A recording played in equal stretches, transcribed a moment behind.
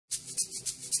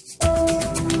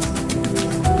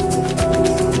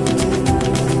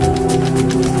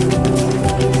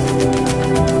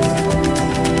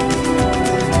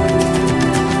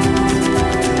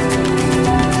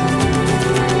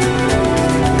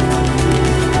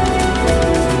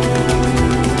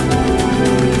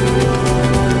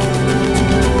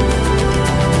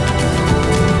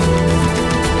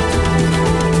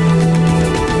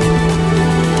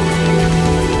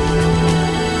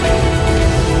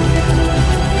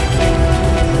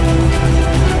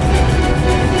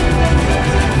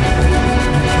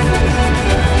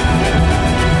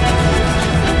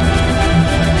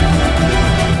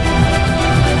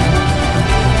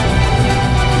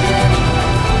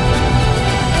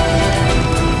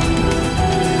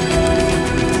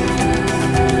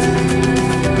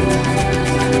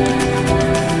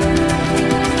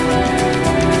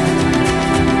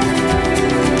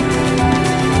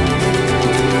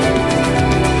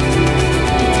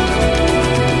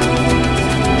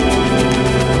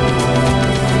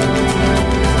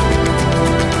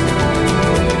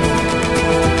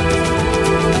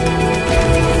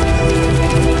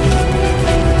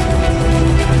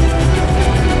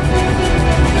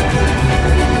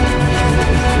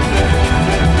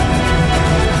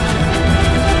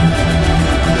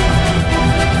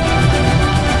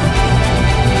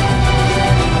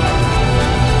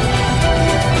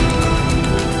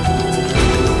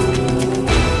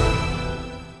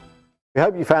We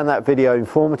hope you found that video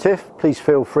informative. Please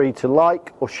feel free to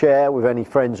like or share with any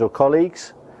friends or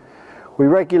colleagues. We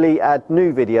regularly add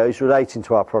new videos relating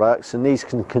to our products, and these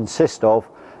can consist of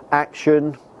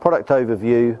action, product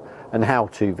overview and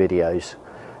how-to videos.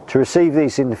 To receive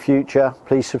these in the future,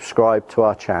 please subscribe to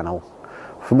our channel.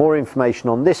 For more information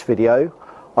on this video,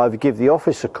 either give the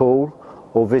office a call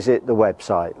or visit the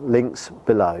website, links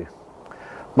below.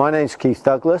 My name is Keith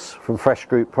Douglas from Fresh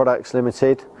Group Products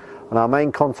Limited, and our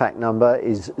main contact number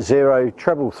is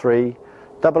 0333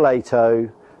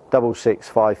 880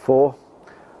 6654.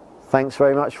 Thanks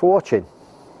very much for watching.